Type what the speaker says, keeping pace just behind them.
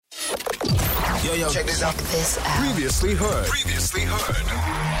Yo, check this out. Previously heard.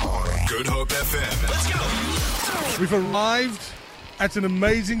 Good Hope FM. Let's go. We've arrived at an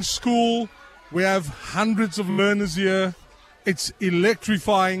amazing school. We have hundreds of learners here. It's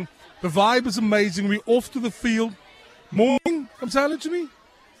electrifying. The vibe is amazing. We're off to the field. Morning. Come say hello to me.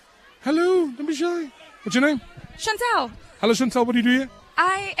 Hello. Don't be shy. What's your name? Chantal. Hello, Chantal. What do you do here?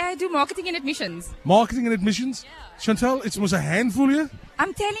 I do marketing and admissions. Marketing and admissions? Yeah. Chantal, it was a handful here.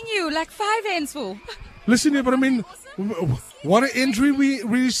 I'm telling you, like 5 hands full. Listen here, but I mean, what an entry we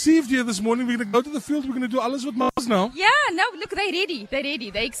received here this morning. We're going to go to the field. We're going to do alles with Mars now. Yeah, no, look, they're ready.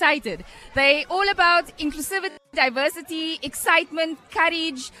 They're excited. They're all about inclusivity, diversity, excitement,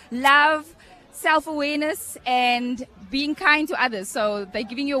 courage, love, self-awareness, and being kind to others. So they're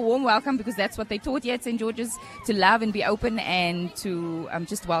giving you a warm welcome because that's what they taught here at St. George's, to love and be open and to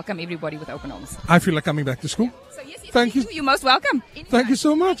just welcome everybody with open arms. I feel like coming back to school. So yes, Thank you. You're most welcome. Anytime. Thank you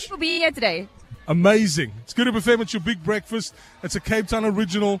so much. Thank you for being here today. Amazing. It's Good Hope FM. It's your big breakfast. It's a Cape Town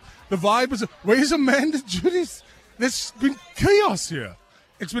original. The vibe is... Where's Amanda Judith? There's been chaos here.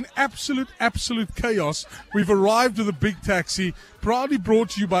 It's been absolute chaos. We've arrived with a big taxi, proudly brought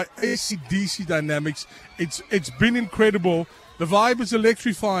to you by AC/DC Dynamics. It's been incredible. The vibe is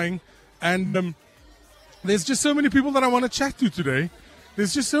electrifying, and there's just so many people that I want to chat to today.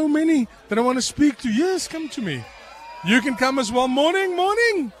 There's just so many that I want to speak to. Yes, come to me. You can come as well.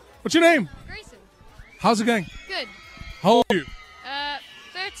 Morning. What's your name? Grayson. How's it going? Good. How old are you?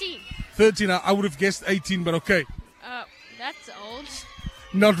 13. 13. I would have guessed 18, but okay. That's old.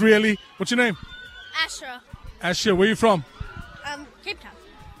 Not really. What's your name? Asher. Asher, where are you from? Cape Town.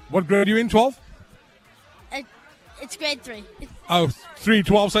 What grade are you in? 12? It's grade 3. Oh, 3,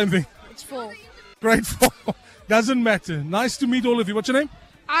 12, same thing. It's 4. Grade 4. Doesn't matter. Nice to meet all of you. What's your name?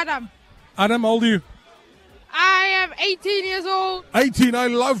 Adam. Adam, how old are you? I am 18 years old. 18, I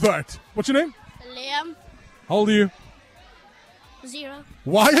love that. What's your name? Liam. How old are you? 0.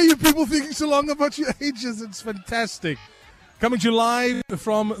 Why are you people thinking so long about your ages? It's fantastic. Coming to you live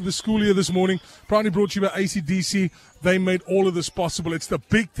from the school here this morning. Proudly brought to you by AC/DC. They made all of this possible. It's the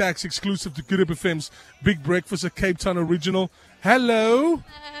Big Tax exclusive to Good Hope FM's Big Breakfast, a Cape Town original. Hello.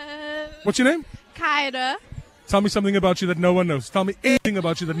 What's your name? Kyra. Tell me something about you that no one knows. Tell me anything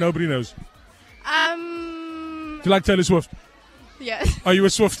about you that nobody knows. Do you like Taylor Swift? Yeah. Are you a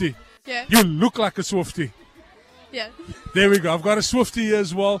Swiftie? Yeah. You look like a Swiftie. Yeah. There we go. I've got a Swiftie here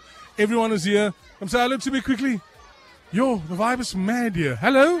as well. Everyone is here. Come say hello to me quickly. Yo, the vibe is mad here.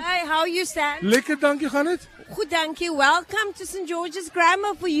 Hello. Hi, how are you, Stan? Lekker, dankie, gaan het? Goed, dankie. Welcome to St. George's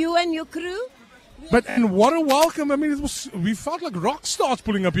Grammar for you and your crew. And what a welcome. I mean, we felt like rock stars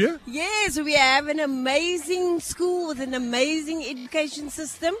pulling up here. Yes, we have an amazing school with an amazing education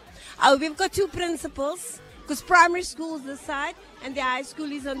system. We've got 2 principals, because primary school is this side and the high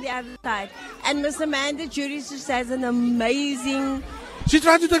school is on the other side. And Miss Amanda Juris just has an amazing... She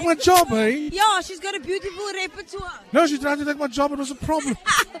tried to take my job, eh? Yeah, she's got a beautiful repertoire. No, she tried to take my job. It was a problem.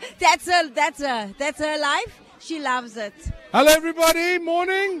 That's her life. She loves it. Hello, everybody.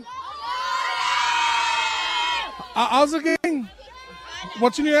 Morning. How's it going?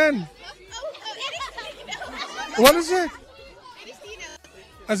 What's in your hand? What is it?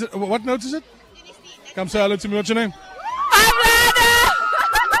 What note is it? Come say hello to me. What's your name?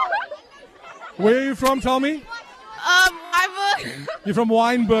 Where are you from? Tell me. Weinberg. You're from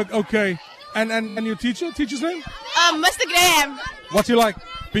Weinberg. Okay. And your teacher? Teacher's name? Mr. Graham. What's he like?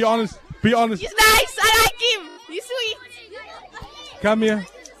 Be honest. Be honest. He's nice. I like him. He's sweet. Come here.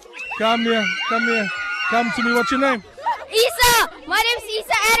 Come to me. What's your name? Isa. My name's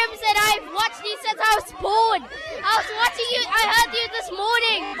Isa Adams and I've watched you since I was born. I was watching you. I heard you this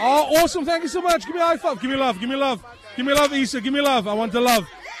morning. Oh, awesome. Thank you so much. Give me a high five. Give me love. Give me love. Give me love, Isa. Give me love. I want the love.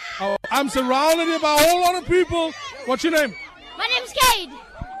 Oh, I'm surrounded here by a whole lot of people. What's your name? My name's Cade.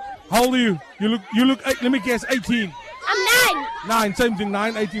 How old are you? You look, let me guess, 18. I'm 9. 9, same thing.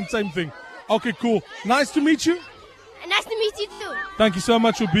 9, 18, same thing. Okay, cool. Nice to meet you. And nice to meet you too. Thank you so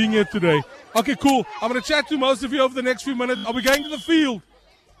much for being here today. Okay, cool. I'm going to chat to most of you over the next few minutes. Are we going to the field?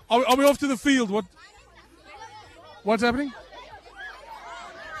 Are we off to the field? What's happening?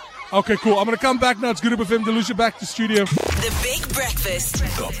 Okay, cool. I'm going to come back now. It's Good Hope FM. Delucia back to studio. The Big Breakfast.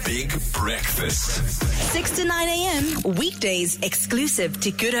 The Big Breakfast. 6 to 9 a.m. Weekdays exclusive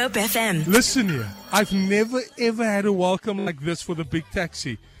to Good Hope FM. Listen here. I've never, ever had a welcome like this for the Big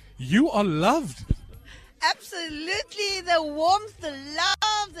Taxi. You are loved. Absolutely. The warmth, the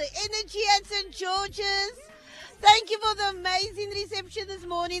love, the energy at St. George's. Thank you for the amazing reception this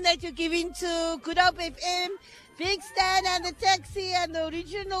morning that you're giving to Good Hope FM, Big Stan and the taxi and the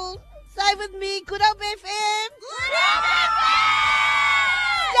original. Say with me, Good Hope FM. Good Hope FM!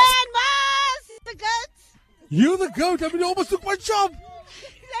 Stand by! You're the goat. I mean, you almost took my job.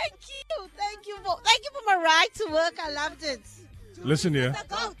 Thank you for my right to work. I loved it. Listen here. The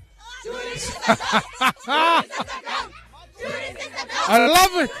goat. I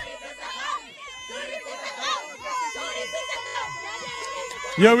love it.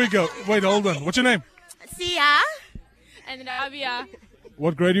 Here we go. Wait, hold on. What's your name? Sia. And Rabia.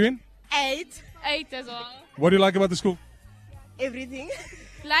 What grade are you in? 8. 8 as well. What do you like about the school? Everything.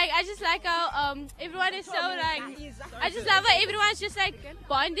 I just like how everyone is so I just love how everyone's just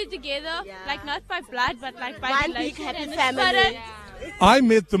bonded together, not by blood, but by One big relation happy and the family. spirit. I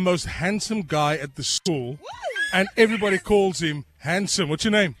met the most handsome guy at the school, and everybody calls him handsome. What's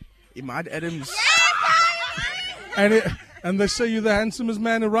your name? Imad Adams. And they say you're the handsomest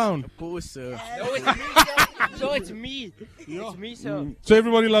man around. Of course, sir. So it's me. It's me, sir. So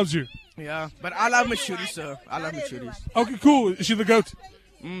everybody loves you. Yeah, but I love Machuri, sir. I love Machuri. Okay, cool. Is she the goat?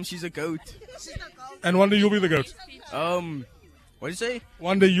 She's a goat. And one day you'll be the goat. What do you say?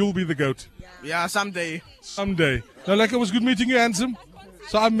 One day you'll be the goat. Yeah, someday. Someday. Now, like, it was good meeting you, handsome.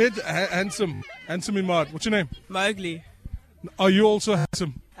 So I met handsome Imad. What's your name? Mowgli. Are you also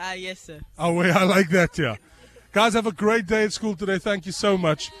handsome? Yes, sir. Oh, wait, I like that, yeah. Guys, have a great day at school today. Thank you so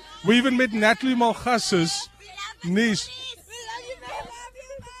much. We even met Natalie Malgas's niece.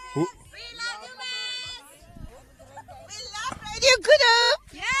 You could have.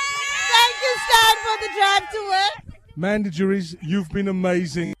 Thank you, Stan, for the drive to work. Mandy Juries, you've been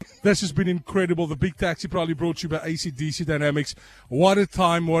amazing. This has been incredible. The Big Taxi probably brought you by AC/DC Dynamics. What a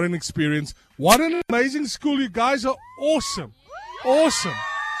time, what an experience. What an amazing school. You guys are awesome. Awesome.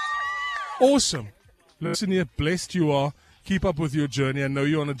 Awesome. Listen here, blessed you are. Keep up with your journey. I know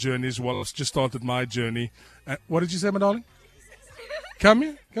you're on a journey as well. I've just started my journey. What did you say, my darling? Come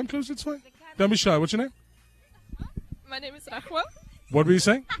here. Come close. It's fine. Don't be shy. What's your name? My name is Rahwa. What were you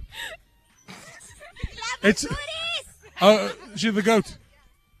saying? It's she's the goat.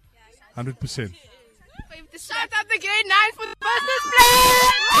 100%. We have to start up the grade 9 for the business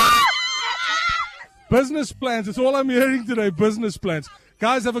plan. Business plans. It's all I'm hearing today. Business plans.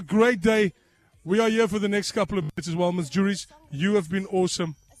 Guys, have a great day. We are here for the next couple of minutes as well, Ms. Juries. You have been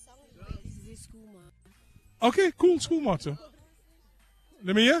awesome. Okay, cool. School motto.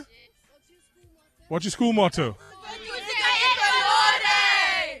 Let me hear. What's your school motto?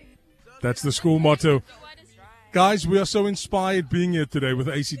 That's the school motto. Guys, we are so inspired being here today with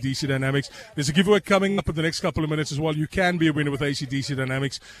AC/DC Dynamics. There's a giveaway coming up in the next couple of minutes as well. You can be a winner with AC/DC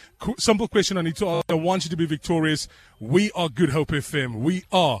Dynamics. Simple question I need to ask. I want you to be victorious. We are Good Hope FM. We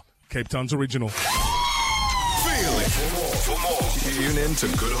are Cape Town's original. Feel it. For more, tune in to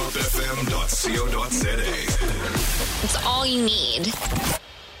goodhopefm.co.za. It's all you need.